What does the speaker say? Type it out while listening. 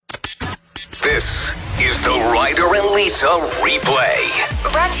This is the Ryder and Lisa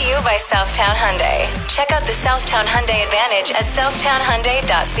replay. Brought to you by Southtown Hyundai. Check out the Southtown Hyundai Advantage at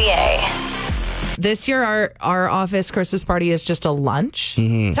southtownhyundai.ca. This year, our office Christmas party is just a lunch.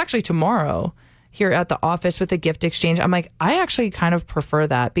 It's actually tomorrow here at the office with a gift exchange. I'm like, I actually kind of prefer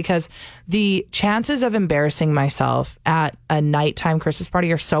that because the chances of embarrassing myself at a nighttime Christmas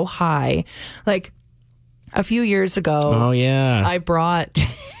party are so high. Like a few years ago, I brought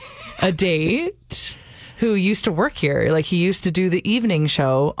a date who used to work here. Like he used to do the evening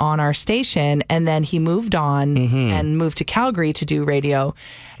show on our station, and then he moved on and moved to Calgary to do radio.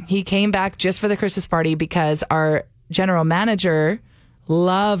 He came back just for the Christmas party because our general manager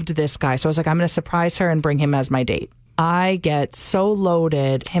loved this guy. So I was like, I'm going to surprise her and bring him as my date. I get so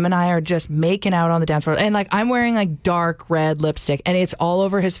loaded. Him and I are just making out on the dance floor. And like, I'm wearing like dark red lipstick and it's all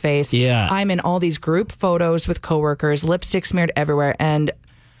over his face. Yeah. I'm in all these group photos with coworkers, lipstick smeared everywhere. And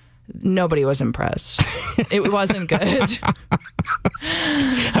nobody was impressed. It wasn't good.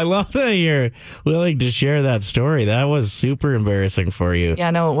 I love that you're willing to share that story. That was super embarrassing for you.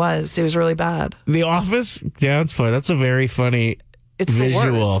 Yeah, no, it was. It was really bad. The office dance floor, that's a very funny It's visual.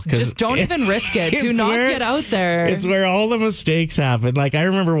 the worst. Just don't even risk it. Do not get out there. It's where all the mistakes happen. Like I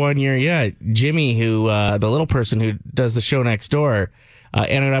remember one year, Jimmy, who the little person who does the show next door,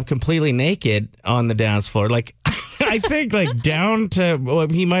 ended up completely naked on the dance floor. Like I think like down to, well,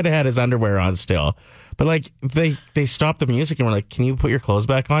 he might have had his underwear on still, but like they stopped the music and were like, "Can you put your clothes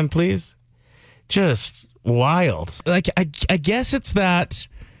back on, please?" Just wild. Like I guess it's that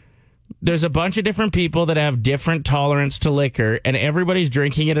there's a bunch of different people that have different tolerance to liquor, and everybody's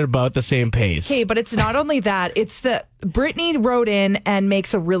drinking it at about the same pace. Okay, but it's not only that. It's the Brittany wrote in and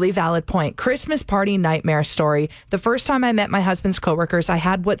makes a really valid point. Christmas party nightmare story. The first time I met my husband's coworkers, I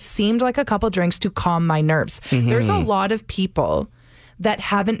had what seemed like a couple drinks to calm my nerves. There's a lot of people that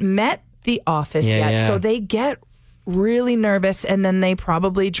haven't met the office yet, so they get really nervous and then they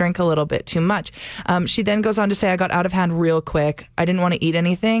probably drink a little bit too much. She then goes on to say, I got out of hand real quick. I didn't want to eat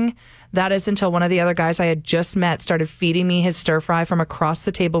anything. That is until one of the other guys I had just met started feeding me his stir fry from across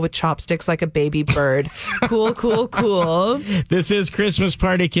the table with chopsticks like a baby bird. Cool. This is Christmas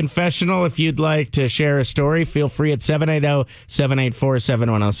Party Confessional. If you'd like to share a story, feel free at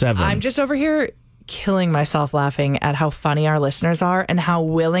 780-784-7107. I'm just over here killing myself laughing at how funny our listeners are and how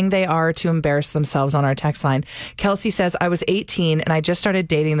willing they are to embarrass themselves on our text line. Kelsey says, I was 18 and I just started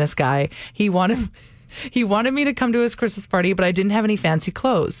dating this guy. He wanted me to come to his Christmas party, but I didn't have any fancy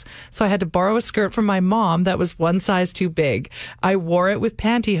clothes. So I had to borrow a skirt from my mom that was one size too big. I wore it with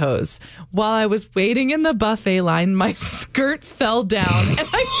pantyhose. While I was waiting in the buffet line, my skirt fell down and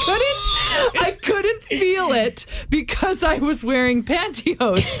I couldn't feel it because I was wearing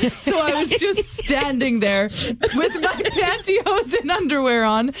pantyhose. So I was just standing there with my pantyhose and underwear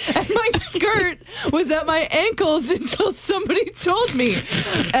on, and my skirt was at my ankles until somebody told me,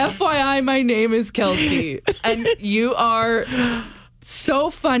 FYI, my name is Kelsey. And you are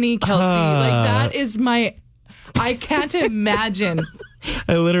so funny, Kelsey. Like, that is I can't imagine.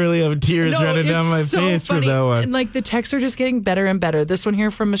 I literally have tears running down my face funny. for that one. And like the texts are just getting better and better. This one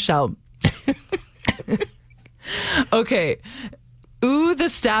here from Michelle. Okay. Ooh, the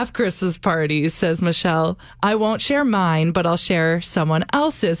staff Christmas party, says Michelle. I won't share mine, but I'll share someone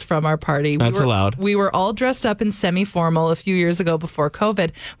else's from our party. That's allowed. We were all dressed up in semi-formal a few years ago before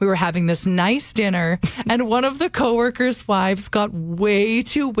COVID. We were having this nice dinner, and one of the coworkers' wives got way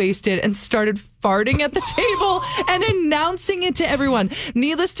too wasted and started farting at the table and announcing it to everyone.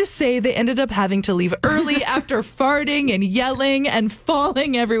 Needless to say, they ended up having to leave early after farting and yelling and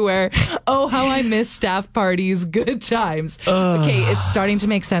falling everywhere. Oh, how I miss staff parties. Good times. Okay, it's starting to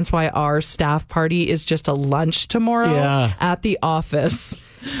make sense why our staff party is just a lunch tomorrow at the office.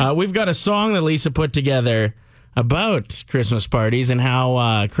 We've got a song that Lisa put together about Christmas parties and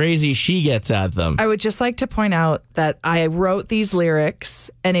how crazy she gets at them. I would just like to point out that I wrote these lyrics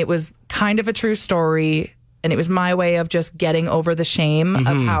and it was kind of a true story, and it was my way of just getting over the shame of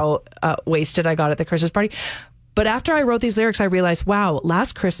how wasted I got at the Christmas party. But after I wrote these lyrics, I realized, wow,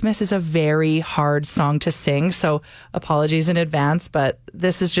 Last Christmas is a very hard song to sing. So apologies in advance, but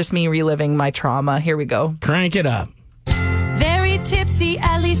this is just me reliving my trauma. Here we go. Crank it up. Very tipsy,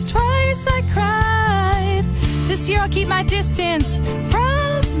 at least twice I cried. This year I'll keep my distance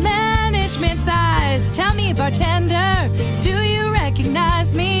from management's eyes. Tell me, bartender, do you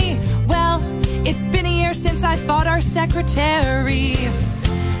recognize me? Well, it's been a year since I fought our secretary.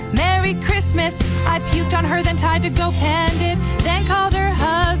 Merry Christmas, I puked on her, then tried to go pandit, then called her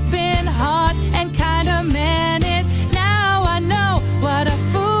husband hot and kinda man it. Now I know what a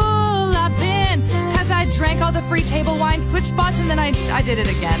fool I've been, 'cause I drank all the free table wine, switched spots, and then I did it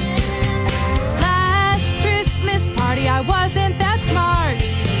again. Christmas party, I wasn't that smart.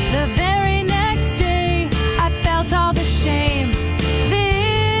 The very next day, I felt all the shame.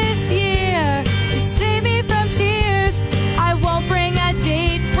 This year, to save me from tears, I won't bring a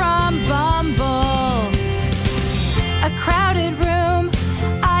date from Bumble. A crowded room,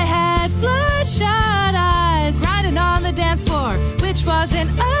 I had bloodshot eyes, grinding on the dance floor, which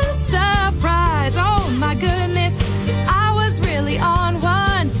wasn't a surprise. Oh my goodness, I was really on one.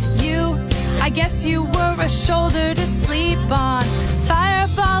 I guess you were a shoulder to sleep on.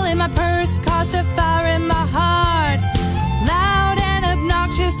 Fireball in my purse caused a fire in my heart. Loud and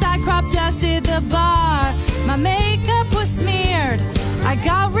obnoxious, I crop dusted the bar. My makeup was smeared, I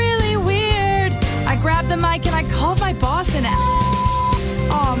got really weird. I grabbed the mic and I called my boss and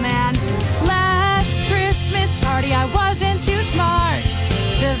oh man. Last Christmas party, I wasn't too smart.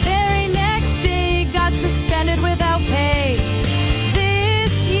 The very next day, got suspended without pay.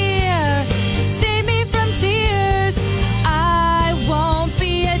 This year, to save me from tears, I won't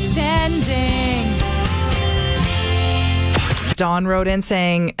be attending. Dawn wrote in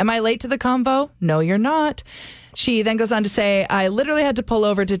saying, am I late to the convo? No, you're not. She then goes on to say, I literally had to pull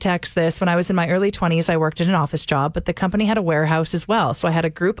over to text this. When I was in my early 20s, I worked at an office job, but the company had a warehouse as well. So I had a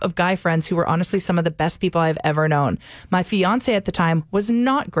group of guy friends who were honestly some of the best people I've ever known. My fiance at the time was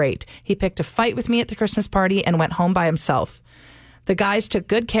not great. He picked a fight with me at the Christmas party and went home by himself. The guys took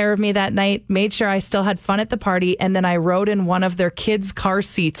good care of me that night, made sure I still had fun at the party, and then I rode in one of their kids' car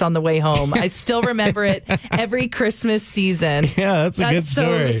seats on the way home. I still remember it every Christmas season. Yeah, that's a good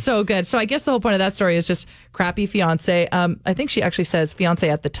story. So good. So I guess the whole point of that story is just crappy fiance. I think she actually says fiance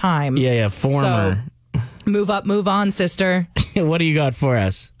at the time. Yeah, former. So, move up, move on, sister. What do you got for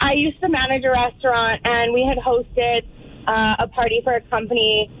us? I used to manage a restaurant, and we had hosted a party for a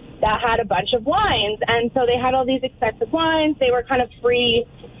company that had a bunch of wines. And so they had all these expensive wines. They were kind of free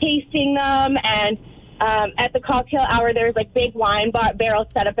tasting them. And at the cocktail hour, there's like big wine barrels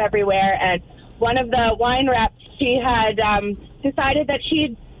set up everywhere. And one of the wine reps, she had decided that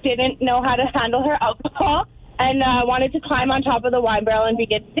she didn't know how to handle her alcohol and wanted to climb on top of the wine barrel and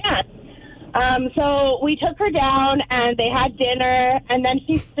begin to dance. So we took her down and they had dinner. And then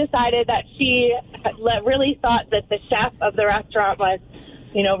she decided that she really thought that the chef of the restaurant was,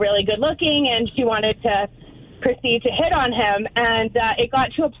 you know, really good looking, and she wanted to proceed to hit on him. And it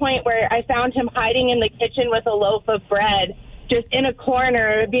got to a point where I found him hiding in the kitchen with a loaf of bread, just in a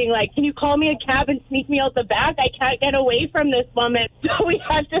corner, being like, can you call me a cab and sneak me out the back? I can't get away from this woman. So we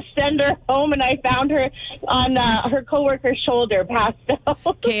had to send her home, and I found her on her coworker's shoulder, passed out.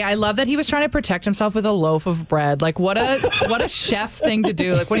 Okay, I love that he was trying to protect himself with a loaf of bread. Like, what a chef thing to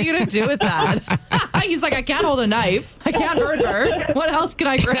do. Like, what are you going to do with that? He's like, I can't hold a knife. I can't hurt her. What else can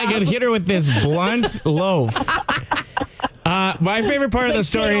I grab? I can hit her with this blunt loaf. My favorite part of the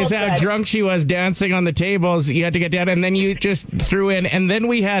story is how drunk she was dancing on the tables. You had to get down, and then you just threw in, and then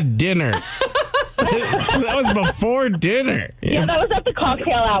we had dinner. That was before dinner. Yeah, that was at the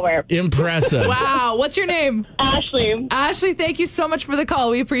cocktail hour. Impressive. Wow. What's your name? Ashley. Ashley, thank you so much for the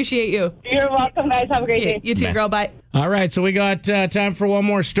call. We appreciate you. You're welcome, guys. Have a great day. You too, Bye. girl. Bye. All right, so we got time for one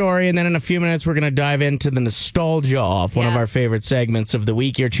more story, and then in a few minutes, we're going to dive into the nostalgia off, one of our favorite segments of the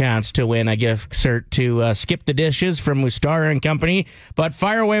week. Your chance to win a gift cert to Skip the Dishes from Mustara and Company. But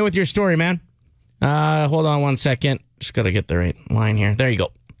fire away with your story, man. Hold on one second. Just got to get the right line here. There you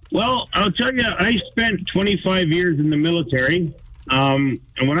go. Well, I'll tell you, I spent 25 years in the military. And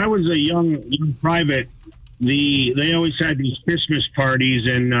when I was a young private, they always had these Christmas parties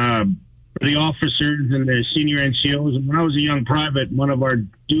and for the officers and the senior NCOs. And when I was a young private, one of our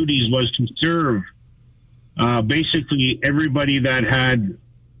duties was to serve basically everybody that had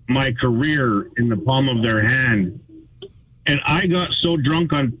my career in the palm of their hand. And I got so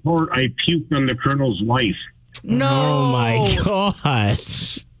drunk on port, I puked on the colonel's wife. No. Oh, my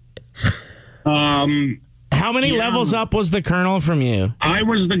gosh. How many levels up was the colonel from you? I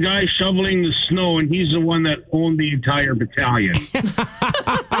was the guy shoveling the snow, and he's the one that owned the entire battalion.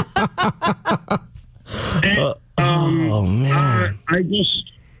 And, oh, man.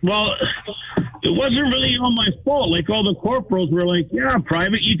 It wasn't really all my fault. Like, all the corporals were like, yeah,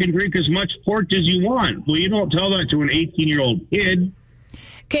 private, you can drink as much port as you want. Well, you don't tell that to an 18-year-old kid.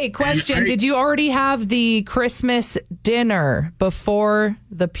 Okay, question. Did you already have the Christmas dinner before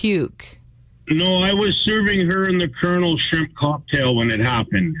the puke? No, I was serving her and the colonel shrimp cocktail when it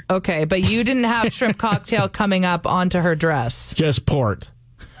happened. Okay, but you didn't have shrimp cocktail coming up onto her dress. Just port.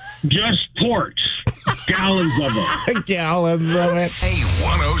 Just port. Gallons of it. Gallons of it.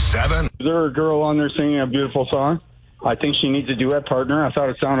 A107. Is there a girl on there singing a beautiful song? I think she needs a duet partner. I thought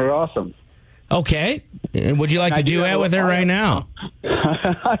it sounded awesome. Okay. Would you like to duet with her right now?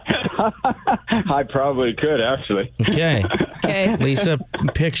 I probably could, actually. Okay. Okay. Lisa,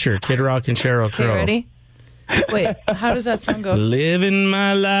 picture Kid Rock and Sheryl Okay, Crow. ready? Wait, how does that song go? Living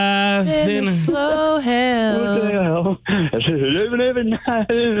my life In a slow hell. Living every night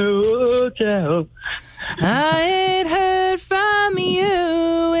in a hotel. I ain't heard from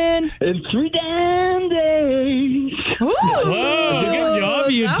you in... In 3 damn days. Ooh, Whoa, good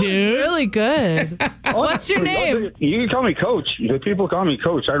job, you that two. was really good. What's your name? You can call me Coach. The people call me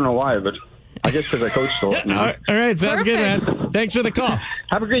Coach. I don't know why, but I guess because I coach so. All right, sounds good, man. Thanks for the call.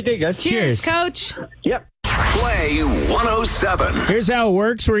 Have a great day, guys. Cheers, Coach. Yep. Play 107. Here's how it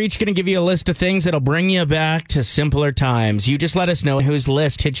works. We're each going to give you a list of things that'll bring you back to simpler times. You just let us know whose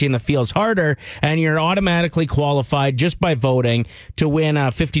list hits you in the feels harder, and you're automatically qualified just by voting to win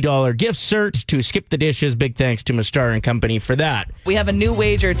a $50 gift cert to Skip the Dishes. Big thanks to Mastar and Company for that. We have a new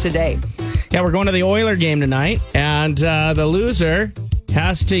wager today. Yeah, we're going to the Oiler game tonight, and the loser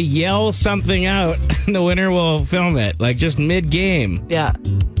has to yell something out, and the winner will film it, like just mid-game. Yeah.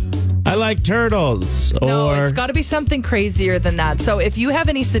 I like turtles. No, Or it's got to be something crazier than that. So if you have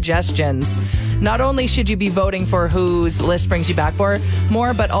any suggestions, not only should you be voting for whose list brings you back more,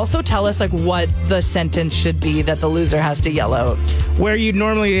 but also tell us like what the sentence should be that the loser has to yell out. where you'd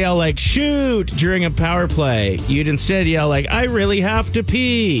normally yell like shoot during a power play, you'd instead yell like I really have to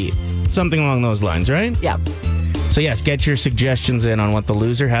pee. Something along those lines, right? Yeah. So yes, get your suggestions in on what the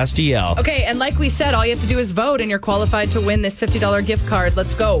loser has to yell. Okay, and like we said, all you have to do is vote and you're qualified to win this $50 gift card.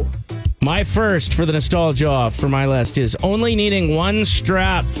 Let's go. My first for the nostalgia off for my list is only needing one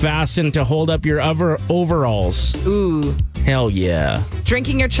strap fastened to hold up your overalls. Ooh. Hell yeah.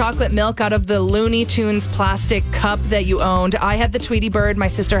 Drinking your chocolate milk out of the Looney Tunes plastic cup that you owned. I had the Tweety Bird. My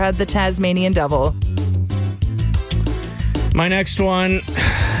sister had the Tasmanian Devil. My next one,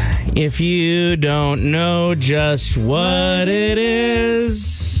 if you don't know just what it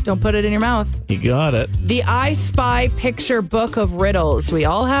is, Don't put it in your mouth. you got it. The I Spy picture book of riddles. We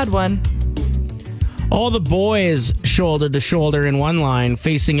all had one. All the boys shoulder to shoulder in one line,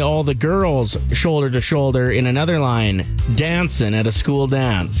 facing all the girls shoulder to shoulder in another line, dancing at a school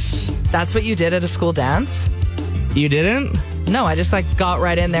dance. That's what you did at a school dance? You didn't? No, I just got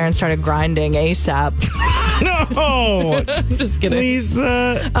right in there and started grinding ASAP. No! Just kidding.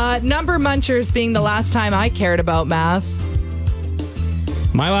 Lisa. Number munchers being the last time I cared about math.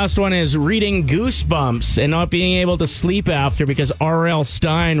 My last one is reading Goosebumps and not being able to sleep after because R.L.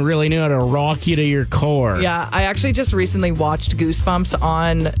 Stein really knew how to rock you to your core. Yeah, I actually just recently watched Goosebumps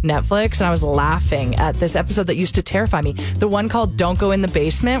on Netflix and I was laughing at this episode that used to terrify me. The one called Don't Go in the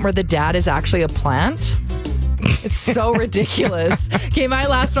Basement where the dad is actually a plant. It's so ridiculous. Okay, my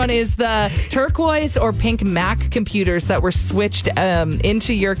last one is the turquoise or pink Mac computers that were switched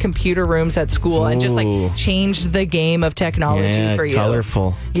into your computer rooms at school and just changed the game of technology for you.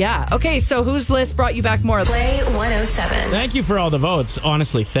 Colorful. Yeah. Okay, so whose list brought you back more? Play 107. Thank you for all the votes.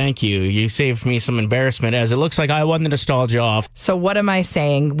 Honestly, thank you. You saved me some embarrassment as it looks like I won the nostalgia off. So what am I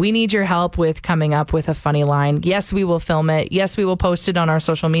saying? We need your help with coming up with a funny line. Yes, we will film it. Yes, we will post it on our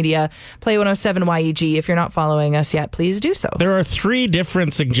social media. Play 107 YEG. If you're not following us yet, please do so. There are 3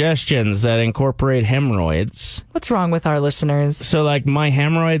 different suggestions that incorporate hemorrhoids. What's wrong with our listeners? So, like, my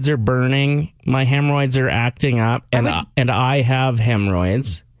hemorrhoids are burning, my hemorrhoids are acting up, and I have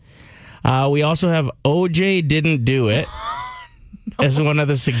hemorrhoids. We also have OJ didn't do it as one of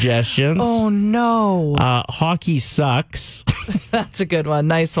the suggestions. Oh, no. Hockey sucks. That's a good one.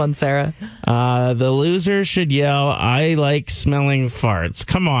 Nice one, Sarah. The loser should yell, I like smelling farts.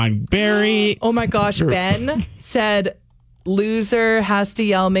 Come on, Barry. Oh, my gosh. Ben said... Loser has to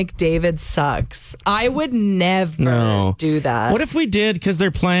yell McDavid sucks. I would never do that. What if we did, because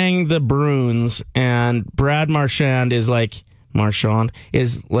they're playing the Bruins and Brad Marchand is like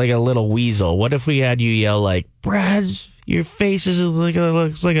a little weasel. What if we had you yell like, Brad, your face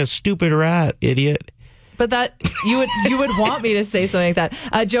looks like a stupid rat, idiot. But that you would want me to say something like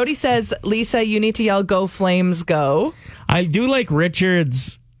that. Jody says, Lisa, you need to yell go Flames go. I do like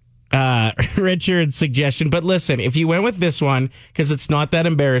Richard's suggestion, but listen, if you went with this one because it's not that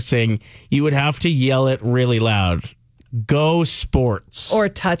embarrassing, you would have to yell it really loud. Go Sports. Or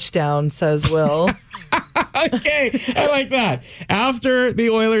touchdown, says Will. Okay, I like that. After the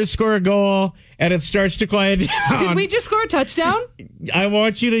Oilers score a goal and it starts to quiet down. Did we just score a touchdown? I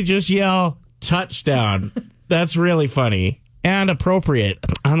want you to just yell touchdown. That's really funny. And appropriate,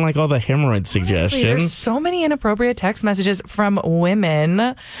 unlike all the hemorrhoid suggestions. Honestly, there's so many inappropriate text messages from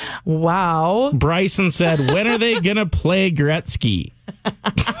women. Wow. Bryson said, when are they going to play Gretzky?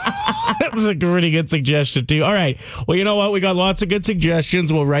 That's a pretty good suggestion, too. All right. Well, you know what? We got lots of good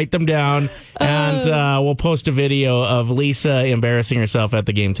suggestions. We'll write them down, and we'll post a video of Lisa embarrassing herself at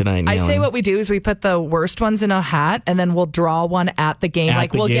the game tonight. I say what we do is we put the worst ones in a hat, and then we'll draw one at the game.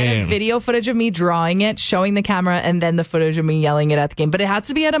 We'll get a video footage of me drawing it, showing the camera, and then the footage of me yelling it at the game. But it has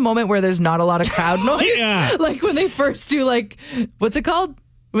to be at a moment where there's not a lot of crowd noise. Yeah. Like when they first do, what's it called?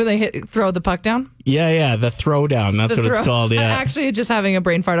 When they throw the puck down? Yeah, the throwdown. That's what it's called, yeah. Actually, just having a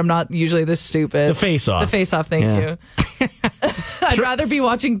brain fart. I'm not usually this stupid. The face-off. The face-off, thank you. I'd rather be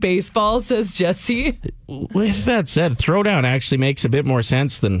watching baseball, says Jesse. With that said, throwdown actually makes a bit more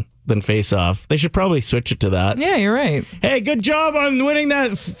sense than face-off. They should probably switch it to that. Yeah, you're right. Hey, good job on winning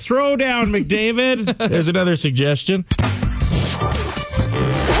that throwdown, McDavid. There's another suggestion.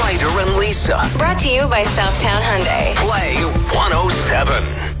 Ryder and Lisa. Brought to you by Southtown Hyundai. Play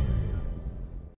 107.